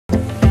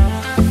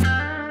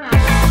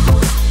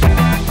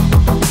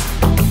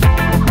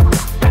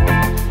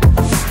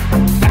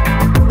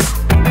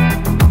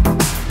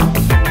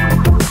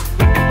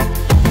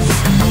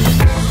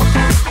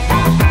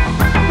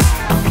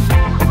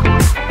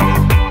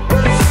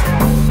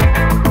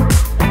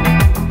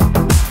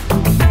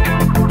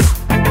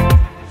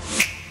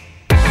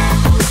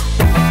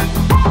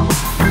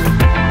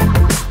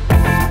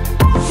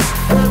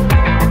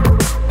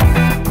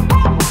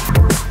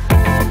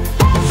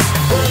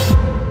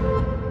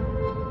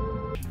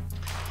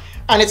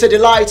And it's a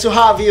delight to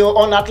have you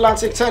on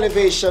Atlantic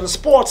Television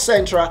Sports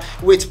Central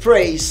with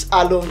Praise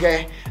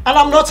Alunge. And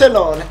I'm not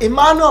alone.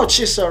 Emmanuel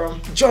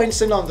Chisorum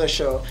joins in on the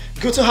show.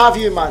 Good to have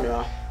you,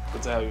 Emmanuel.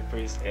 Good to have you,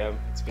 Praise.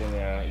 It's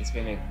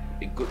been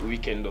a good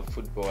weekend of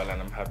football,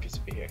 and I'm happy to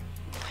be here.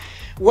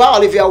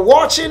 Well, if you're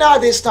watching at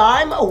this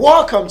time,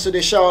 welcome to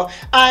the show.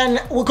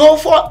 And we'll go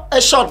for a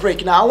short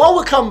break now. When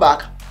we come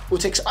back, we'll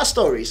take our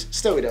stories.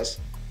 Stay with us.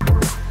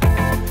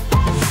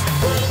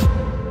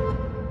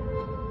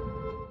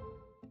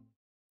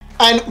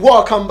 And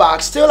welcome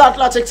back. Still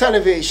Atlantic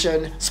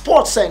Television,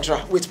 Sports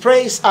Central with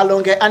Praise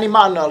Alunge and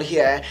Emmanuel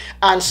here.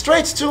 And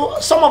straight to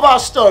some of our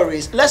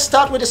stories. Let's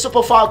start with the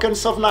Super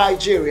Falcons of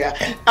Nigeria.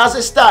 As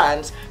it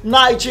stands,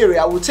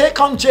 Nigeria will take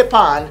on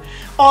Japan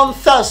on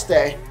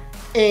Thursday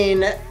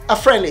in a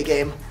friendly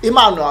game.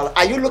 Emmanuel,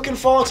 are you looking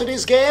forward to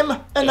this game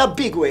in a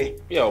big way?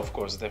 Yeah, of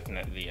course,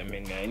 definitely. I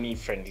mean, any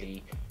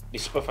friendly, the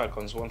Super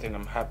Falcons, one thing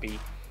I'm happy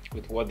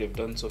with what they've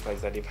done so far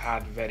is that they've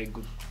had very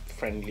good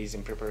friendlies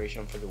in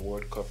preparation for the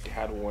World Cup. They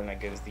had one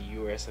against the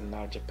US and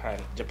now Japan.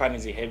 Japan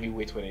is a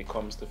heavyweight when it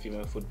comes to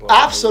female football.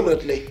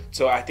 Absolutely.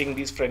 So I think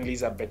these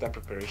friendlies are better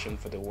preparation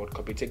for the World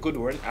Cup. It's a good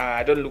one.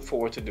 I don't look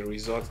forward to the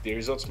results. The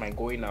results might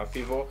go in our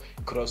favor.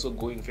 It could also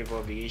go in favor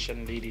of the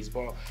Asian ladies.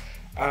 But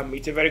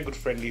it's a very good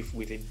friendly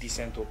with a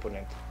decent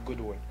opponent.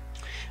 Good one.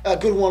 A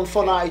good one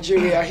for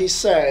Nigeria, he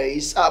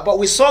says. But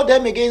we saw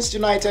them against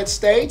United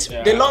States.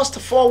 Yeah. They lost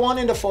 4-1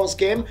 in the first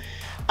game.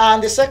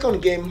 And the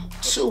second game,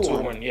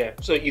 2-1. Yeah.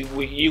 So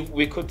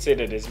we could say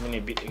that there's been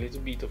a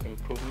little bit of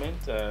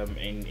improvement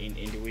in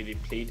the way they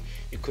played.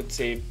 You could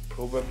say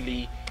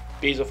probably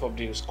based off of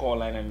the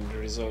scoreline and the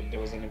result, there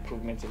was an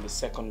improvement in the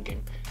second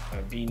game,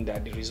 being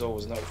that the result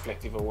was not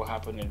reflective of what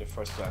happened in the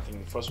first one. I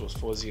think the first was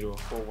 4-0,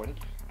 4-1,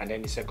 and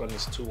then the second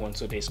is 2-1.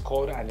 So they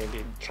scored and then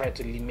they tried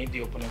to limit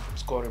the opponent from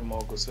scoring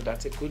more goals. So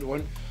that's a good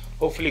one.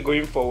 Hopefully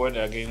going forward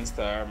against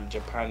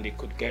Japan, they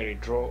could get a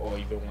draw or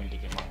even win the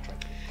game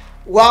outright.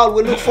 Well,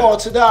 we look forward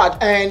to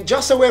that. And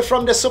just away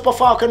from the Super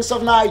Falcons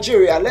of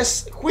Nigeria,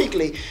 let's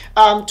quickly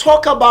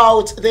talk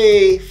about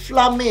the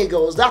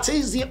Flamingos. That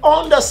is the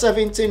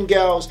under-17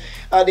 girls.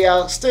 They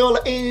are still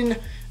in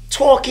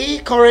Turkey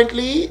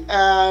currently,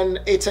 and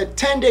it's a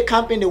 10-day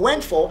campaign they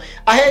went for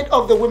ahead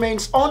of the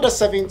women's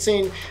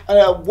under-17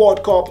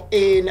 World Cup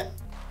in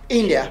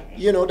India.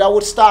 You know, that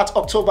would start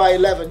October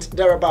 11th,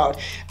 thereabout.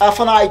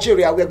 For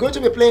Nigeria, we're going to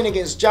be playing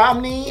against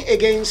Germany,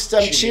 against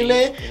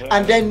Chile,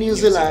 and then New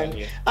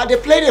Zealand. They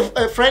played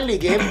a friendly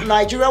game.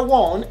 Nigeria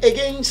won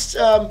against,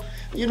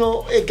 you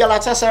know, a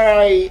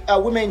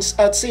Galatasaray women's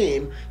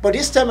team. But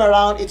this time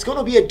around, it's going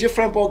to be a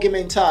different ball game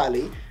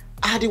entirely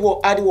at the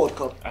World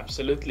Cup.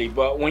 Absolutely.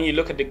 But when you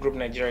look at the group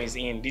Nigeria is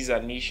in, these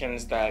are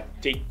nations that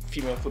take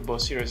female football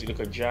seriously. Look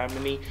at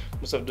Germany.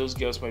 Most of those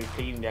girls might be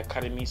playing in the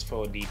academies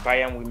for the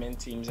Bayern women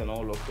teams and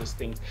all of those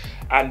things.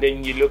 And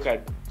then you look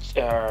at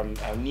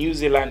New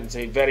Zealand. It's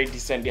a very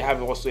decent. They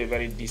have also a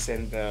very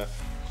decent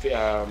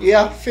female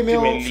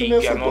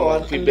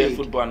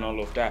football and all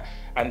of that.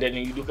 And then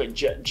you look at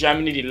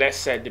Germany, the less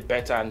said, the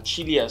better, and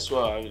Chile as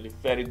well, a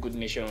very good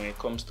nation when it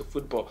comes to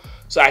football.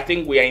 So I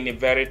think we are in a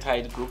very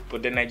tight group,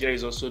 but then Nigeria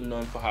is also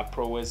known for her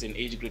prowess in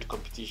age grade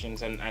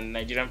competitions, and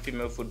Nigerian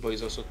female football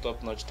is also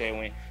top notch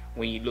there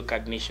when you look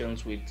at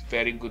nations with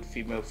very good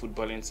female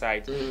football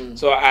inside.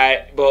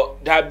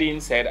 But that being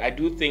said, I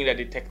do think that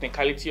the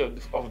technicality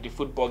of the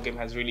football game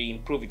has really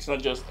improved. It's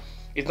not just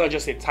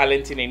a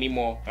talenting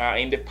anymore.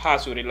 In the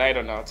past, we relied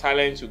on our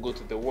talents. We go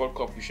to the World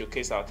Cup, we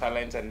showcase our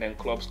talents, and then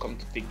clubs come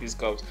to take these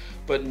clubs.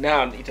 But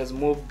now it has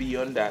moved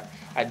beyond that.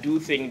 I do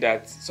think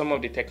that some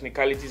of the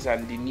technicalities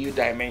and the new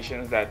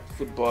dimensions that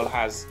football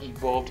has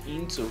evolved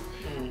into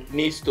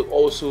needs to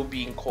also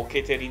be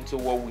inculcated into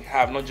what we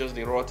have, not just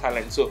the raw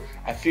talent. So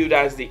I feel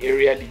that's the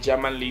area the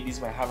German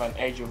ladies might have an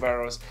edge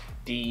over us.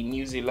 The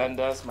New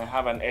Zealanders might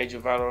have an edge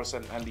over us,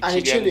 and the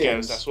Chilean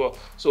girls as well.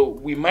 So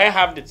we might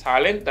have the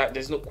talent, that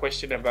there's no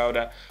question about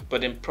that.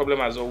 But the problem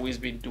has always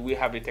been, do we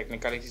have the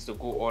technicalities to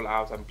go all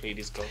out and play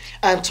these girls?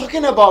 And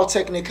talking about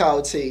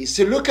technicalities,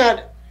 to look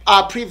at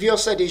our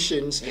previous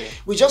editions,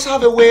 we just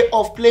have a way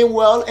of playing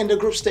well in the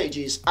group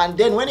stages, and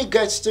then when it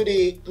gets to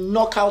the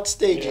knockout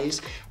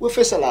stages, we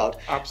face aloud.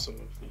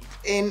 Absolutely.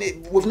 And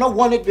we've not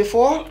won it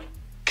before.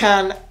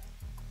 Can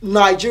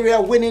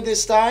Nigeria win it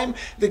this time?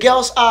 The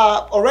girls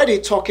are already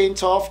talking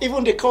tough.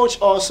 Even the coach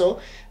also,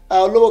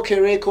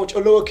 Coach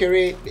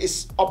Olowokere,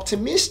 is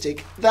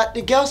optimistic that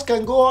the girls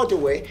can go all the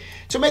way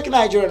to make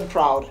Nigerian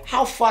proud.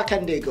 How far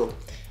can they go?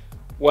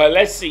 Well,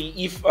 let's see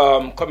if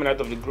coming out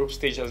of the group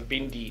stage has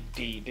been the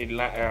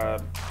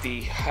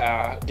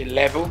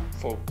level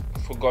for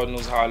God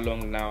knows how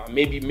long now.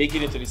 Maybe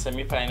making it to the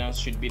semi-finals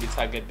should be the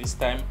target this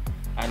time,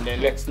 and then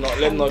let's not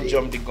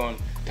jump the gun.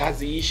 That's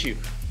the issue,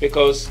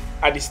 because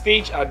at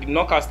the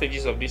knockout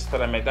stages of this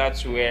tournament,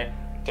 that's where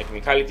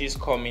technicalities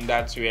come in.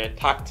 That's where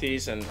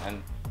tactics and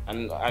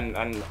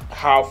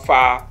how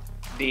far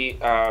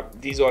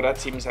these other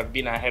teams have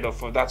been ahead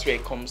of. That's where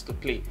it comes to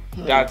play.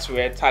 That's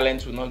where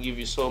talent will not give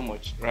you so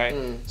much, right?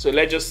 So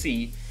let's just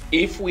see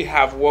if we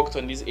have worked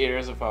on these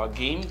areas of our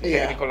game, the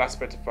technical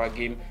aspect of our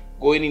game,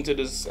 going into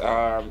those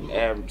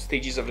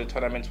stages of the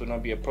tournament will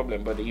not be a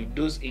problem. But if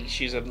those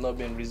issues have not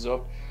been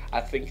resolved, I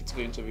think it's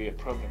going to be a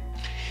problem.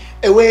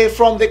 Away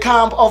from the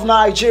camp of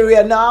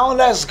Nigeria now,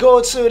 let's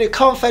go to the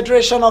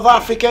Confederation of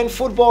African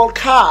Football,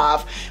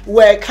 CAF,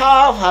 where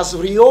CAF has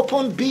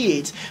reopened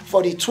bid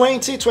for the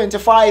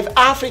 2025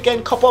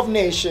 African Cup of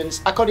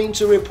Nations, according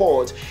to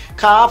report.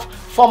 CAF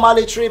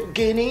formally tripped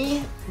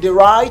Guinea the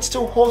right to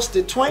host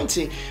the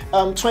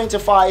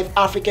 2025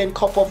 African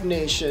Cup of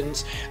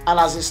Nations, and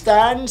as it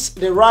stands,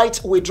 the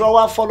right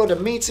withdrawal followed a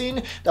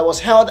meeting that was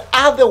held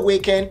at the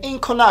weekend in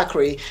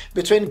Conakry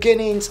between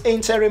Guinea's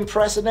interim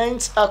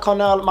president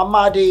Colonel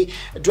Mamadi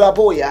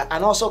Doumbouya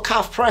and also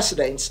CAF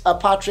president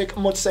Patrick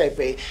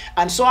Motsepe.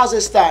 And so as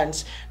it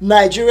stands,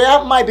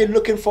 Nigeria might be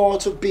looking forward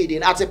to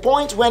bidding at a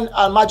point when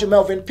Almaju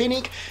Melvin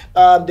Pinnick,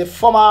 the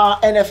former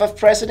NFF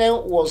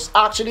president, was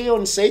actually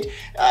on set.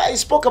 He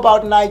spoke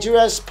about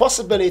Nigeria's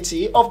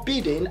possibility of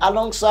bidding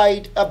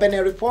alongside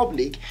Benin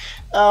Republic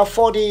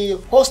for the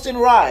hosting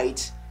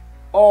right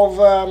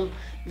of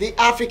the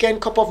African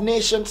Cup of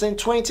Nations in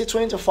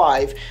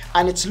 2025,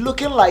 and it's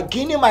looking like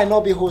Guinea might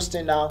not be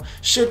hosting now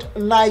should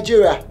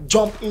Nigeria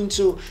jump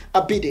into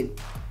a bidding.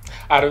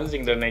 I don't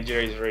think that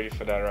Nigeria is ready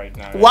for that right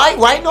now.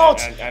 Why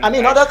not? I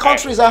mean, other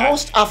countries have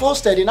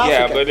hosted in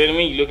Africa. Yeah, but then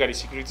when you look at the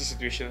security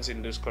situations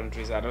in those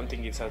countries, I don't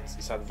think it's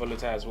as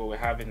volatile as what we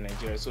have in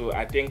Nigeria. So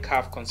I think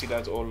CAF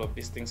considers all of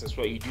these things as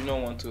well. You do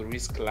not want to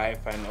risk life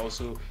and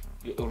also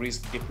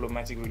risk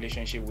diplomatic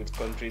relationship with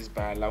countries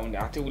by allowing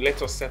that. I think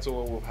let us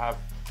settle what we have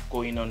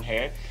going on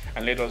here,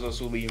 and let us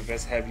also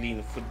invest heavily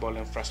in football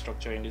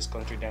infrastructure in this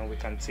country. Then we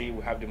can say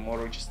we have the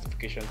moral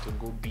justification to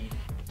go bid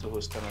to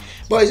host tournaments.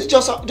 But is it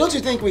just, don't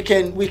you think we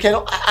can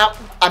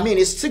I mean,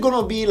 it's still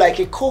going to be like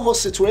a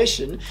co-host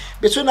situation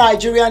between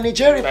Nigeria and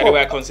Nigeria? By the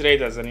way, I consider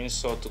it as an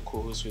insult to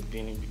co-host with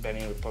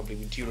Benin Republic.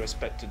 With due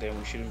respect to them,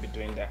 we shouldn't be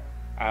doing that.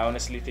 I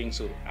honestly think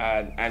so.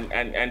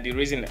 And the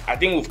reason, I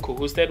think we've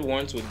co-hosted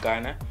once with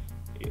Ghana,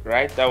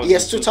 right? That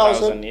was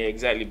 2000. Yeah,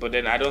 exactly. But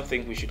then I don't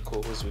think we should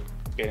co-host with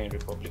Benin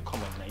Republic.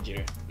 Come on,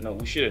 Nigeria. No,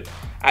 we shouldn't.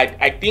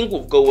 I think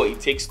we've got what it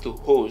takes to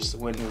host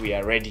when we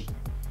are ready.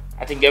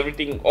 I think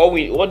everything,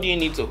 what do you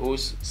need to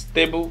host?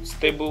 Stable,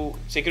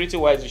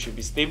 security-wise, it should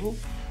be stable.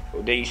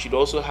 Then you should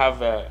also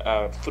have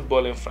a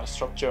football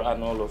infrastructure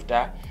and all of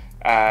that.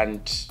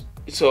 And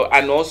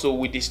also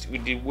with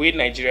the way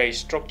Nigeria is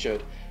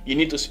structured, you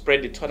need to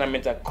spread the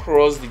tournament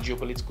across the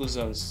geopolitical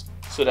zones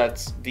so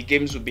that the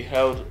games will be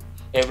held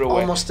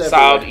everywhere. Almost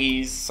everywhere.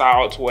 Southeast,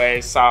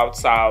 southwest,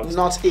 south,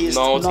 northeast,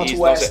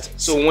 northwest.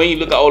 So when you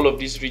look at all of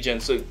these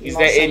regions, so is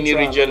there any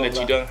region that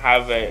you don't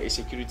have a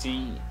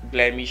security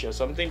blemish or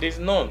something? There's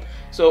none.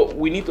 So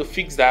we need to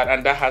fix that,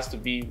 and that has to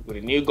be with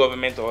the new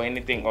government or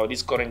anything, or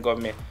this current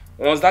government.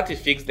 Once that is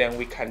fixed, then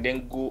we can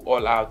then go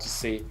all out to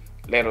say,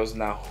 let us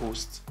now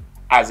host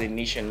as a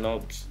nation,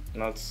 not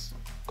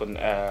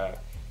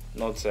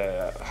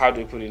how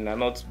do we put it now,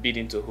 not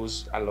bidding to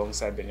host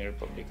alongside Benin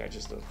Republic. I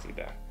just don't see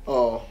that.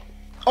 Oh,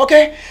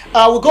 okay.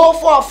 We'll go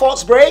for our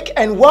fourth break,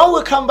 and when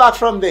we come back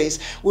from this,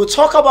 we'll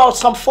talk about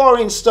some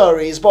foreign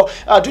stories. But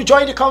do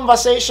join the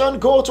conversation.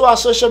 Go to our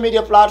social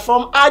media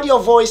platform, add your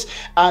voice,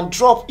 and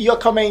drop your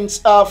comments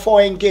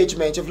for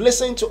engagement. You've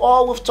listened to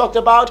all we've talked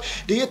about.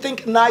 Do you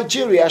think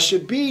Nigeria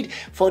should bid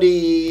for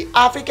the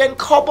African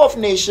Cup of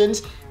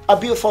Nations? A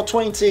bid for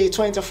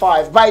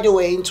 2025. By the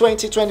way, in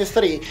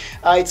 2023,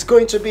 it's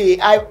going to be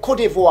Cote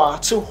d'Ivoire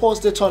to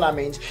host the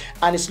tournament,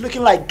 and it's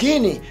looking like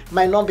Guinea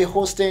might not be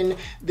hosting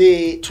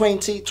the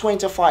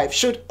 2025.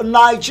 Should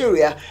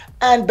Nigeria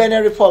and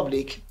Benin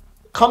Republic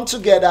come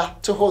together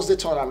to host the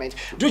tournament?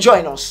 Do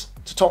join us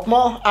to talk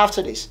more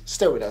after this.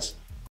 Stay with us.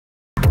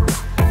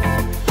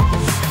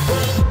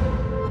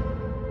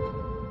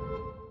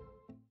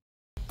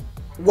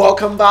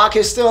 Welcome back.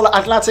 It's still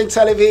Atlantic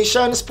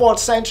Television,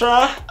 Sports Central,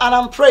 and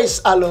I'm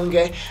Praise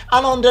Alunge.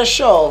 And on the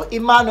show,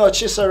 Emmanuel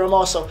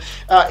Chisoremoso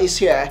is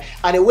here.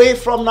 And away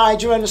from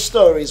Nigerian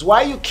stories,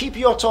 while you keep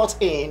your thoughts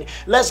in,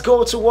 let's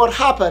go to what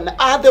happened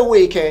at the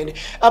weekend,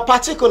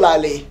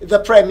 particularly the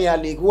Premier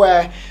League,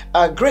 where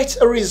great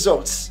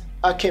results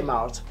came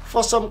out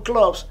for some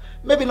clubs.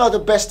 Maybe not the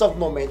best of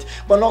moment,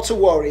 but not to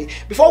worry.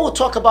 Before we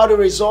talk about the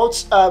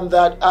results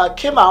that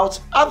came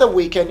out at the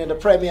weekend in the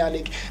Premier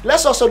League,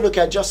 let's also look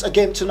at just a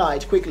game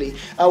tonight quickly.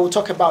 We'll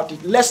talk about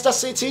it. Leicester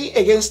City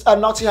against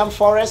Nottingham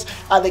Forest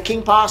at the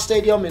King Power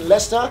Stadium in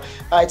Leicester.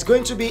 It's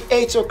going to be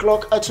 8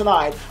 o'clock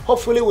tonight.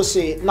 Hopefully we'll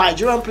see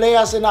Nigerian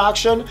players in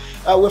action.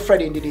 Wilfred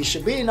Ndidi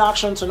should be in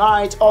action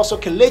tonight. Also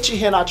Kelechi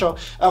Iheanacho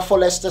for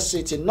Leicester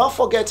City. Not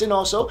forgetting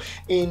also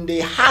in the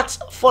hat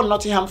for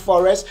Nottingham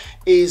Forest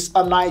is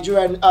a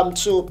Nigerian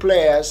two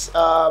players.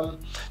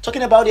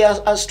 Talking about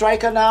the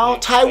striker now,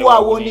 Taiwo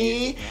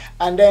Awoniyi,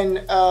 and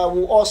then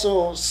we'll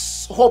also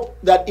hope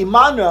that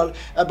Emmanuel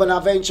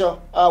Bonaventure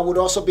would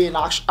also be in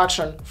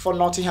action for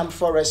Nottingham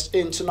Forest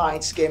in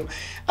tonight's game.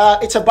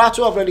 It's a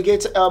battle of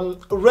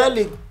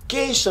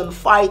relegation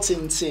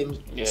fighting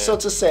team, so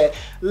to say.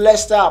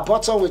 Leicester are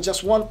bottom with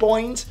just 1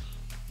 point.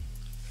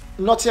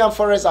 Nottingham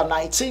Forest are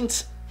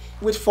 19th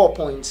with 4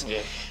 points.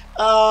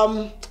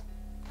 Yeah.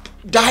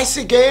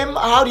 Dicey game.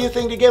 How do you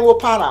think the game will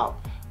pan out?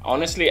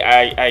 Honestly,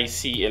 I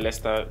see a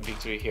Leicester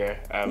victory here.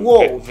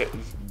 Whoa.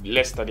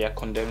 Leicester, they are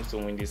condemned to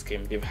win this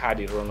game. They've had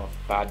a run of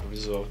bad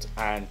results,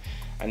 and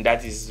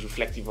that is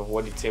reflective of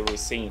what the table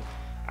is saying.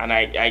 And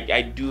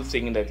I do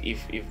think that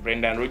if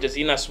Brendan Rodgers,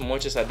 in as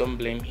much as I don't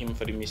blame him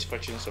for the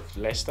misfortunes of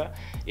Leicester,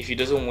 if he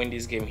doesn't win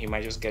this game, he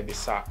might just get the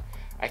sack.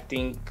 I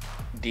think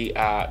they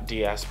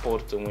are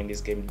spoiled to win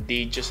this game.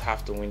 They just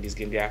have to win this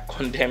game. They are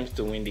condemned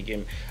to win the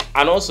game.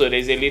 And also,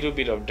 there's a little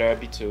bit of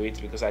derby to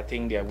it because I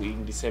think they are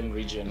in the same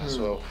region as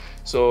well.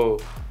 So,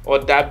 all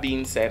that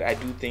being said, I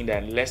do think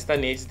that Leicester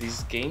needs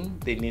this game.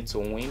 They need to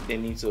win. They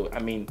need to. I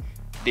mean,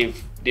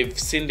 they've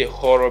seen the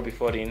horror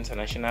before the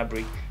international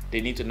break.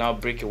 They need to now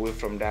break away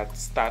from that,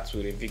 start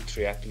with a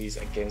victory at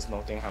least against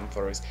Nottingham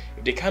Forest.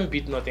 If they can't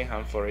beat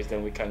Nottingham Forest,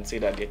 then we can say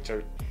that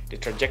the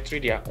trajectory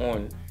they are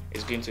on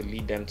is going to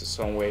lead them to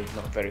somewhere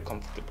not very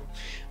comfortable.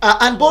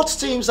 And both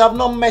teams have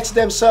not met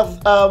themselves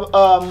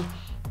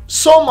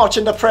so much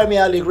in the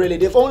Premier League, really.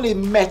 They've only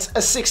met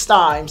 6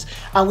 times,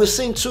 and we've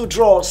seen 2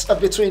 draws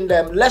between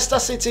them. Leicester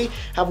City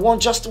have won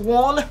just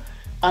 1,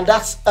 and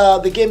that's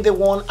the game they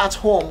won at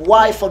home.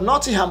 Why for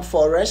Nottingham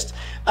Forest?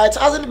 It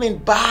hasn't been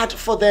bad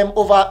for them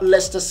over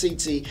Leicester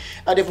City.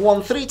 They've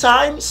won 3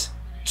 times,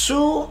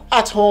 2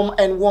 at home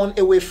and 1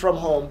 away from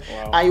home.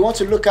 Wow. And you want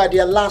to look at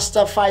their last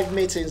 5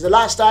 meetings. The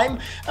last time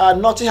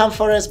Nottingham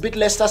Forest beat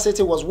Leicester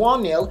City was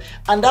 1-0,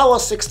 and that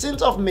was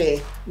 16th of May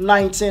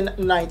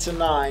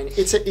 1999.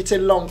 It's a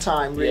long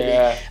time, really.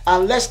 Yeah.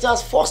 And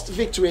Leicester's first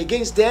victory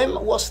against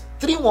them was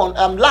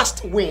 3-1.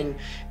 Last win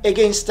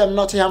against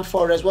Nottingham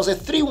Forest was a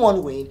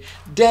 3-1 win.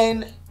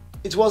 Then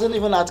it wasn't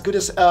even as good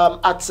as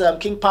at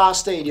King Power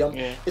Stadium.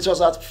 Yeah. It was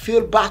at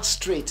Fieldback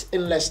Street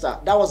in Leicester.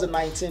 That was in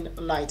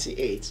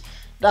 1998.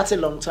 That's a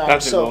long time.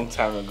 That's a long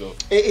time ago.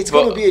 It's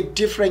going to be a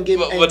different game.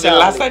 But the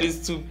last time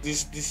these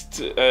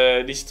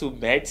two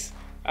met,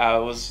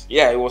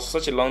 it was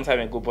such a long time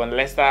ago. But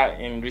Leicester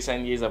in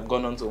recent years have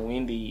gone on to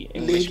win the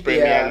English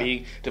Premier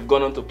League. They've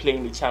gone on to play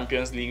in the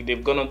Champions League.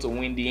 They've gone on to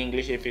win the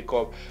English FA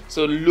Cup.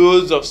 So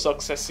loads of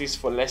successes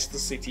for Leicester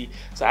City.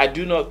 So I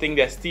do not think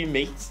they're still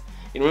mates.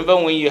 You remember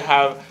when you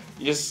have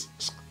just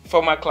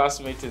former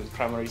classmates in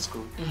primary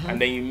school, and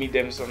then you meet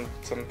them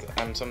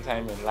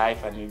sometime in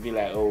life, and you'll be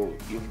like, oh,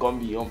 you've gone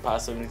beyond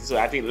personality. So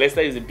I think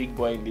Leicester is a big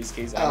boy in this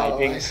case, and I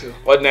think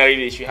ordinarily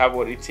they should have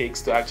what it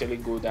takes to actually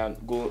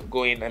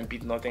go in and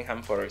beat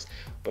Nottingham Forest.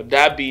 But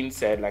that being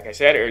said, like I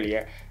said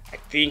earlier, I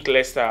think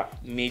Leicester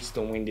needs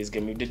to win this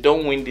game. If they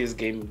don't win this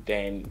game,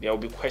 then there will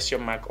be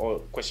question marks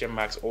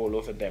all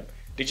over them.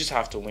 They just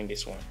have to win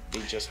this one.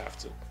 They just have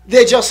to.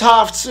 They just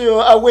have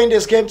to win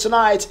this game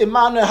tonight.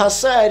 Emmanuel has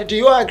said, do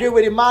you agree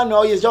with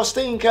Emmanuel? You just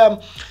think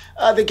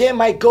the game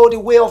might go the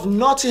way of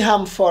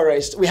Nottingham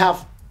Forest. We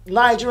have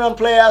Nigerian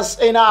players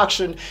in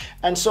action,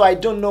 and so I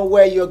don't know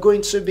where you're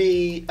going to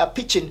be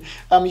pitching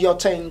your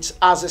tent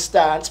as it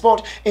stands.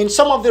 But in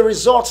some of the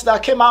results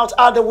that came out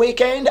at the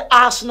weekend,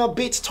 Arsenal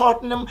beat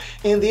Tottenham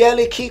in the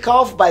early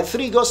kickoff by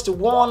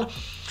 3-1.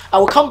 I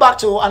will come back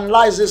to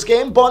analyze this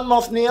game.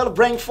 Bournemouth 0,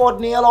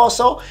 Brentford 0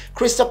 also.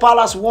 Crystal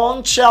Palace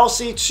 1,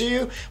 Chelsea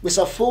 2. We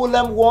saw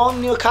Fulham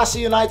 1, Newcastle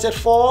United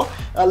 4,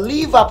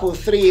 Liverpool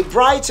 3,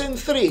 Brighton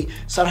 3,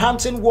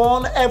 Southampton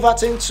 1,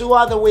 Everton 2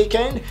 at the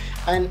weekend.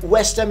 And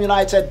West Ham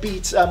United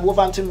beat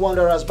Wolverhampton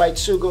Wanderers by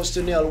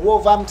 2-0.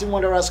 Wolverhampton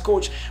Wanderers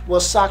coach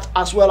was sacked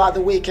as well at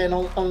the weekend.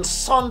 On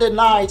Sunday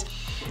night,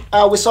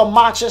 we saw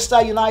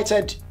Manchester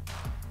United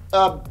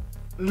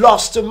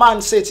lost to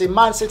Man City.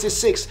 Man City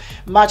 6,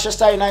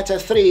 Manchester United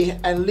 3,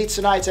 and Leeds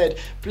United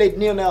played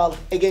 0-0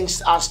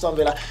 against Aston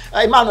Villa.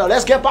 Emmanuel,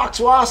 let's get back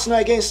to Arsenal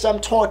against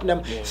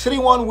Tottenham.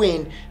 3-1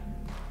 win.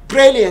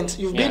 Brilliant.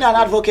 You've been an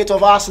advocate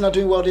of Arsenal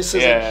doing well this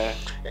season.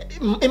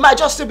 It might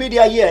just be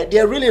their year.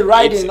 They're really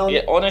riding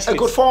on a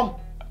good form.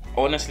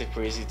 Honestly,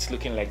 Praise, it's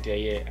looking like their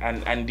year,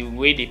 and the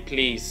way they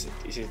play is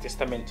a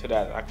testament to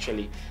that.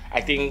 Actually,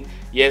 I think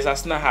yes,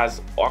 Arsenal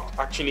has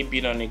actually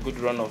been on a good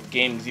run of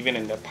games even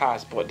in the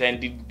past, but then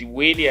the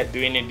way they are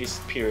doing in this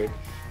period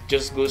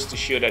just goes to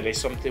show that there's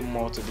something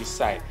more to this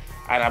side.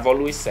 And I've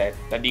always said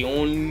that the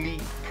only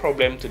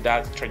problem to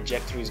that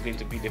trajectory is going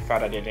to be the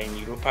fact that they're in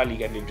Europa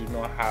League and they do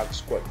not have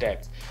squad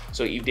depth.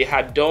 So if they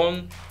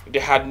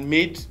had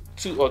made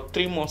 2 or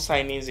 3 more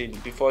signings in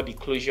before the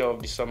closure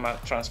of the summer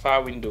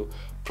transfer window,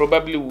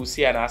 probably we'll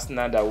see an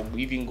Arsenal that will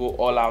even go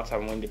all out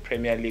and win the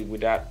Premier League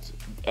without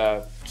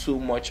too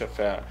much of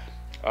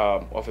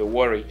a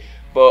worry.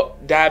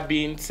 But that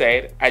being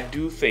said, I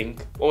do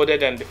think, other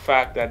than the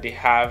fact that they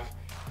have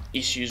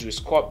issues with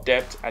squad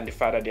depth and the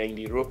fact that they're in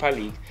the Europa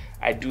League,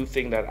 I do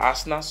think that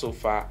Arsenal so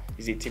far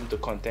is a team to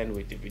contend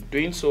with. They've been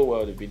doing so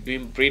well. They've been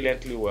doing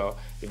brilliantly well.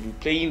 They've been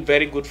playing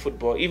very good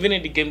football. Even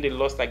in the game they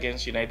lost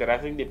against United, I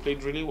think they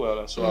played really well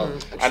as well.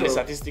 And the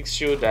statistics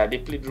show that they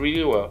played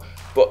really well.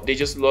 But they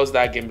just lost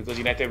that game because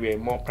United were a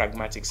more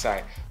pragmatic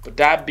side. But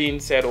that being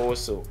said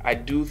also, I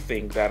do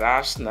think that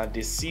Arsenal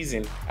this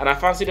season, and I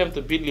fancy them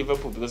to beat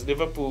Liverpool because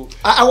Liverpool...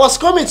 I was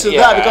coming to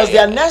that because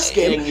their next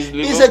game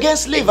is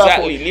against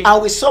Liverpool. Exactly.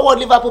 And we saw what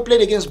Liverpool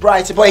played against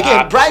Brighton. But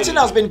again, Absolutely. Brighton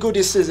has been good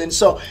this season.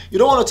 So you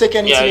don't want to take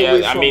anything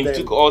away from them.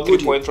 Took all 3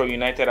 points from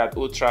United at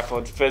Old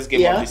Trafford. First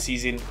game of the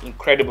season.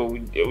 Incredible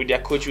with their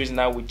coach who is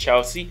now with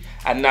Chelsea.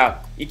 And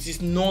now, it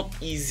is not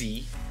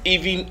easy,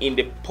 even in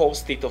the poor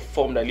state of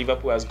form that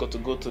Liverpool has got to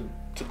go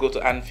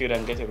to Anfield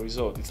and get a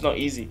result. It's not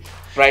easy.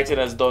 Brighton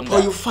has done that.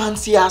 Or you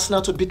fancy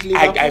Arsenal to beat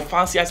Liverpool? I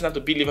fancy Arsenal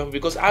to beat Liverpool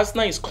because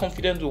Arsenal is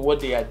confident with what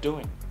they are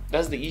doing.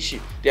 That's the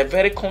issue. They are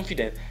very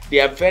confident. They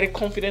are very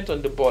confident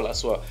on the ball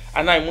as well.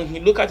 And now when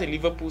you look at a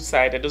Liverpool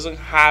side that doesn't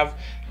have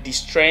the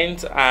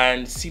strength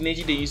and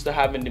synergy they used to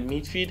have in the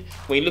midfield,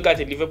 when you look at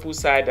a Liverpool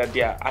side that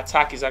their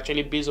attack is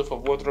actually based off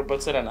of what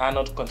Robertson and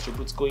Arnold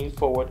contributes going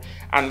forward,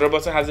 and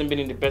Robertson hasn't been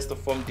in the best of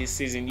form this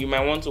season, you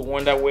might want to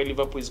wonder where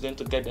Liverpool is going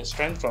to get their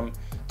strength from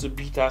to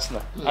beat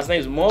Arsenal. Arsenal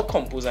is more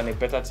composed and a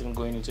better team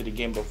going into the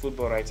game, but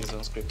football right is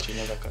on script. You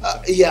know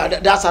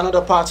that that's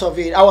another part of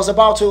it. I was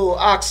about to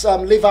ask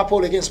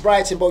Liverpool against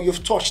Brighton, but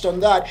you've touched on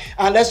that.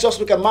 And let's just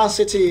look at Man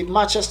City,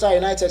 Manchester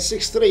United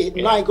 6-3,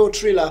 9-goal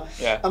thriller.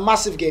 A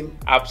massive game.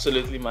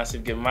 Absolutely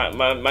massive game.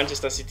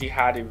 Manchester City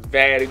had a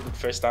very good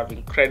first half,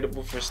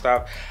 incredible first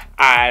half,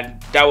 and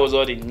that was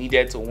all they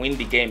needed to win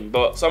the game.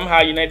 But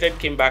somehow United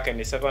came back in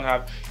the second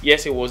half.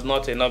 Yes, it was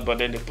not enough, but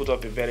then they put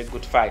up a very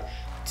good fight.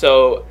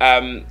 So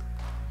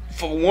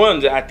for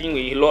one, I think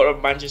a lot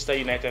of Manchester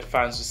United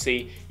fans will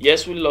say,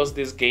 yes, we lost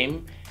this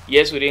game.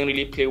 Yes, we didn't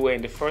really play well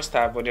in the first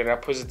half, but there are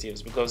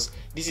positives because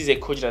this is a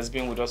coach that's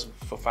been with us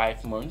for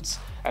 5 months,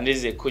 and this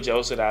is a coach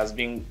also that has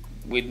been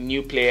with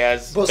new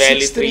players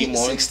barely 3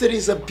 months.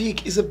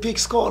 6-3 is a big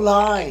score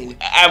line.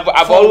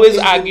 I've always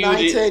argued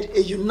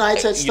a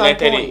United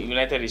standpoint.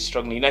 United is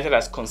struggling. United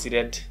has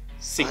considered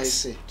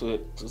 6 to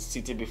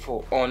City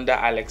before under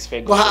Alex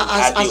Ferguson.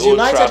 But has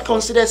United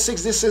considered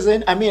 6 this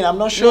season? I mean, I'm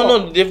not sure.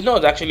 No, they've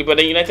not actually. But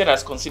the United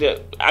has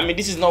considered. I mean,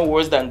 this is not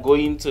worse than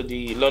going to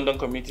the London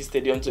Community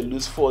Stadium to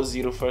lose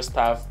 4-0 first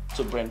half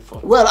to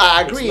Brentford. Well,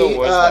 I agree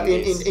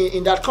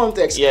in that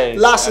context. Yes,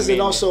 last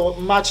season also,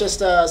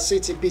 Manchester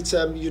City beat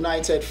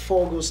United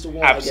 4-1.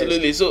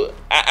 Absolutely. So,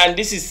 and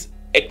this is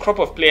a crop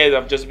of players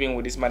that have just been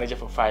with this manager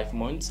for 5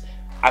 months,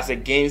 as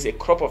against a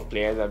crop of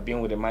players that have been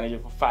with the manager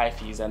for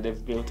 5 years and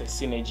they've built a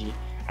synergy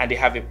and they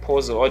have a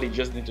puzzle. All they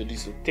just need to do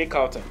is to take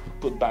out and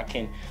put back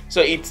in.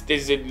 So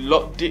there's a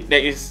lot.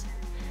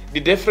 The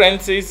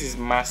differences is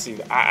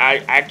massive.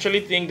 I actually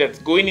think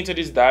that going into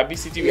this derby,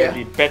 City were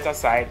the better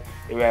side.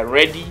 They were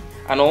ready,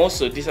 and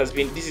also this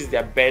is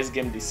their best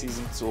game this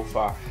season so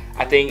far,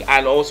 I think.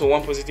 And also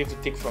one positive to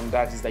take from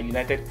that is that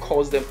United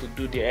caused them to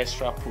do the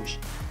extra push,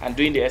 and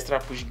doing the extra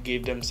push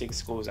gave them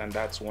 6 goals, and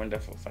that's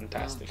wonderful,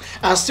 fantastic.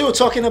 And still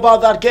talking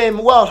about that game,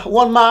 well,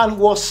 one man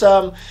was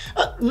not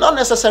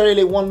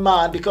necessarily one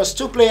man, because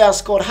 2 players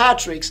scored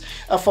hat-tricks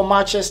for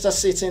Manchester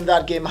City in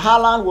that game.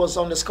 Haaland was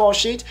on the score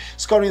sheet,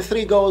 scoring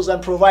 3 goals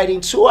and providing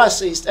 2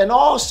 assists, and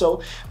also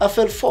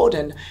Phil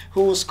Foden,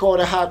 who scored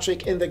a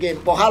hat-trick in the game.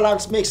 But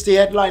Haaland makes the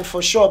headline for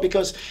sure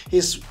because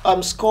he's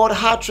scored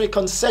hat-trick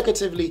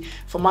consecutively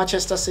for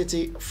Manchester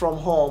City from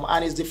home,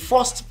 and is the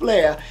first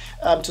player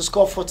to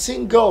score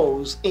 14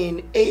 goals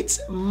in 8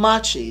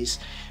 matches,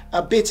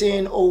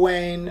 beating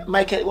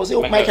Michael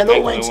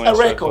Owen's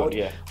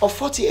record of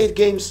 48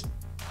 games.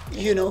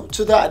 You know,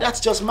 to that's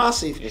just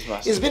massive.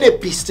 He's been a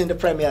beast in the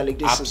Premier League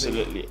this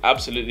season.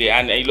 Absolutely,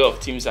 and a lot of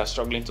teams are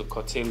struggling to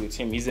curtail with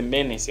him. He's a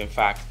menace, in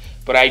fact.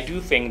 But I do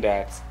think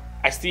that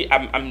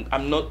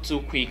I'm not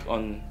too quick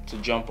to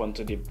jump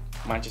onto the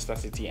Manchester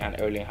City and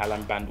Erling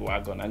Haaland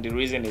bandwagon, and the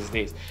reason is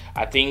this: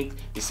 I think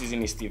the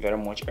season is still very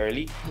much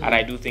early, and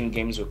I do think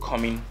games will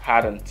come in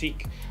hard and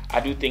thick. I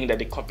do think that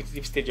the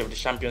competitive stage of the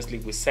Champions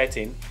League will set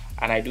in,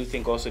 and I do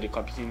think also the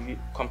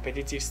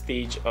competitive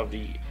stage of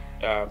the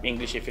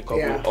English FA Cup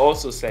will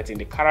also set in.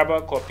 The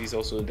Carabao Cup is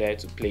also there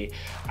to play,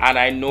 and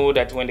I know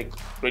that when the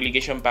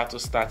relegation battle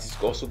starts,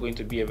 it's also going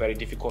to be a very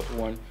difficult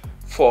one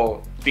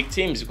for big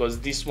teams, because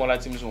these smaller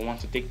teams will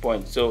want to take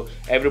points. So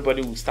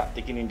everybody will start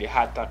taking in the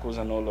hard tackles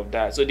and all of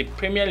that. So the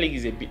Premier League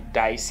is a bit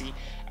dicey.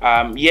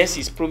 Yes,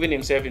 he's proven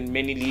himself in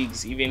many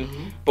leagues,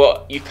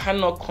 but you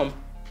cannot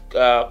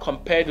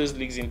compare those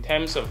leagues in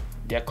terms of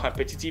their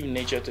competitive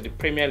nature to the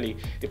Premier League.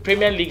 The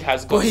Premier League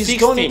has got But he's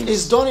 6 done teams.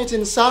 He's done it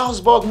in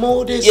Salzburg,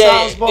 Moody,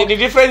 Yeah, Salzburg. the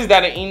difference is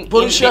that in the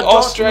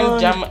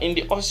Dortmund, in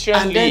the Austrian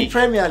and league, then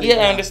Premier League.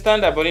 yeah, I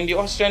understand that, but in the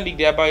Austrian league,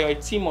 there are about a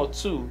team or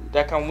 2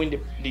 that can win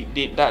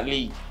that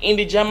league. In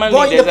the German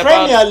But league, in the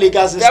Premier League,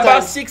 as it there are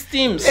about stands, 6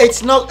 teams.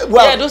 it's not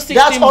well. Yeah, those 6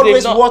 that's teams, always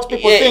they've not- what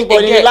people yeah, think.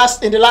 But again,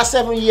 in the last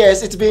 7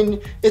 years, it's been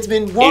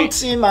one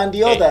team and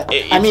the other.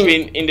 It's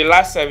been in the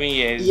last 7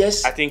 years.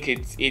 Yes. I think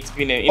it's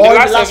been in Or the in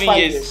last the last 7 5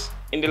 years. years.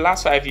 In the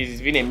last 5 years,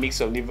 it's been a mix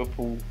of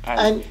Liverpool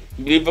and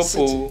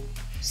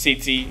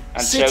City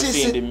and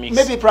Chelsea in the mix.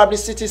 Maybe probably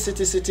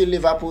City,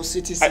 Liverpool,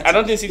 City. I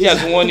don't think City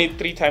has won it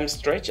 3 times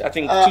stretch. I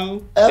think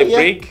 2 the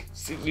break,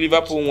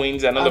 Liverpool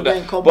wins and all of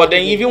that. But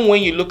then even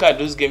when you look at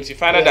those games, you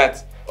find out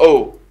that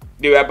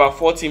there were about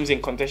 4 teams in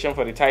contention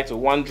for the title.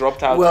 1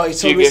 dropped out. Well,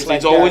 it's always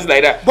like always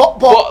like that. But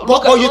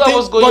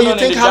you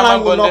think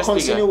Haaland will not Bundesliga.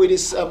 continue with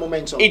this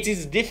momentum? It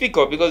is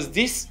difficult because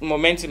this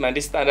momentum and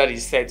this standard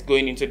is set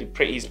going into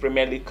his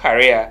Premier League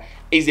career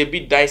is a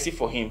bit dicey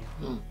for him.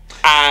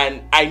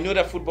 And I know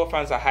that football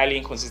fans are highly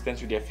inconsistent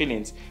with their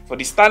feelings. For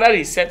the standard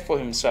he set for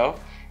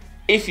himself,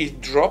 if he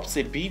drops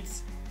a bit,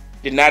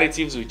 the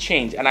narratives will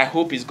change. And I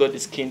hope he's got the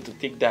skin to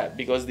take that,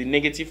 because the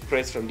negative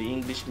press from the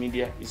English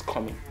media is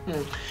coming.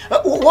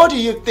 What do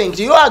you think?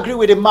 Do you agree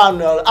with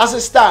Emmanuel? As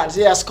it stands,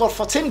 he has scored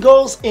 14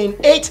 goals in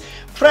 8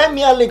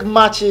 Premier League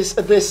matches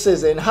this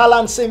season.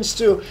 Haaland seems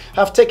to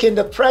have taken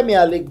the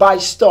Premier League by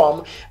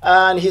storm,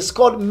 and he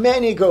scored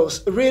many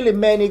goals, really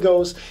many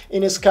goals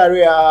in his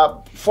career.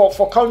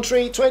 For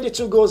country,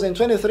 22 goals in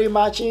 23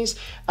 matches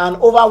and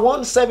over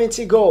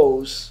 170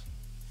 goals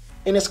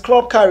in his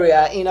club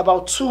career in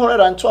about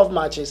 212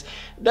 matches.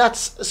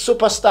 That's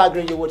super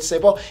staggering, you would say.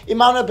 But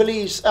Emmanuel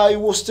believes he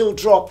will still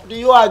drop. Do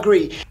you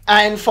agree?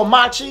 And for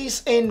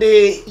matches in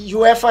the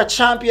UEFA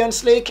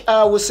Champions League,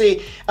 we'll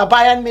see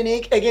Bayern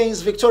Munich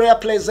against Victoria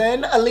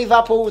Pleasant,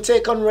 Liverpool will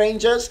take on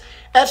Rangers,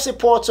 FC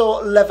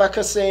Porto,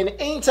 Leverkusen,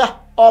 Inter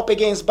up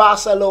against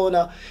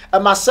Barcelona,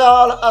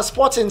 Marseille,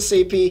 Sporting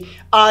CP,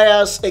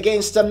 Ajax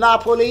against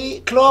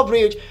Napoli, Club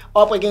Brugge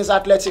up against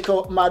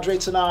Atletico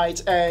Madrid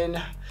tonight, and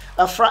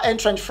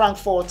Eintracht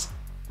Frankfurt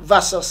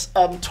versus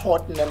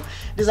Tottenham.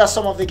 These are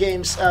some of the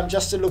games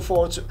just to look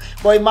forward to.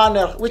 But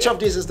Emmanuel, which of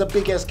these is the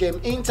biggest game?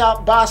 Inter,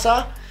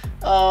 Barca?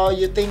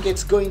 You think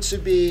it's going to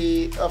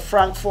be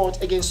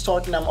Frankfurt against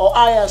Tottenham, or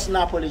Ajax,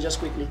 Napoli? Just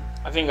quickly.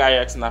 I think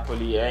Ajax,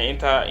 Napoli.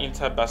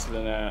 Inter,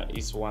 Barcelona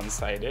is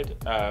one-sided.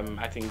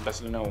 I think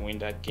Barcelona will win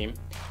that game.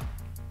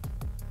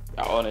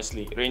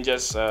 Honestly,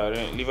 Rangers,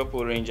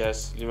 Liverpool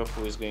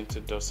is going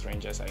to dust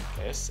Rangers, I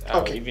guess.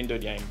 Even though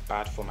they are in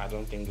bad form, I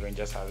don't think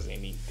Rangers has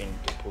anything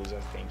to pose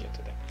as danger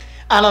to them.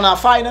 And on a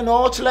final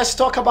note, let's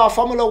talk about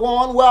Formula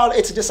One. Well,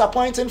 it's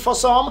disappointing for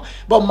some,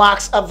 but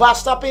Max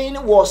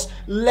Verstappen was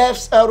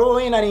left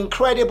rowing an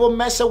incredible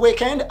mess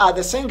weekend at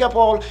the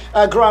Singapore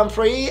Grand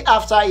Prix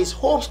after his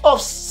hopes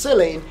of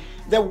sealing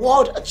the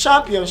World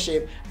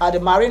Championship at the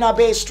Marina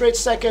Bay Straight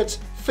Circuit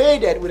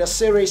faded with a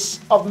series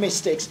of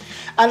mistakes.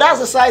 And that's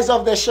the size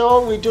of the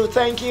show. We do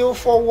thank you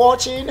for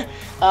watching.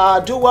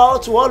 Do well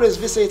to always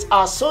visit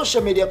our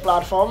social media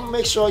platform.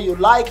 Make sure you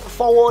like,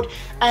 forward,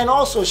 and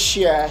also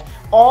share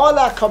all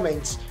our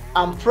comments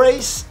and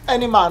praise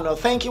and Emmanuel.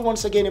 Thank you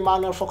once again,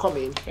 Emmanuel, for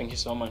coming. Thank you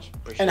so much.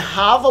 Appreciate and it.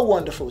 have a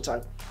wonderful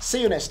time.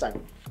 See you next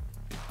time.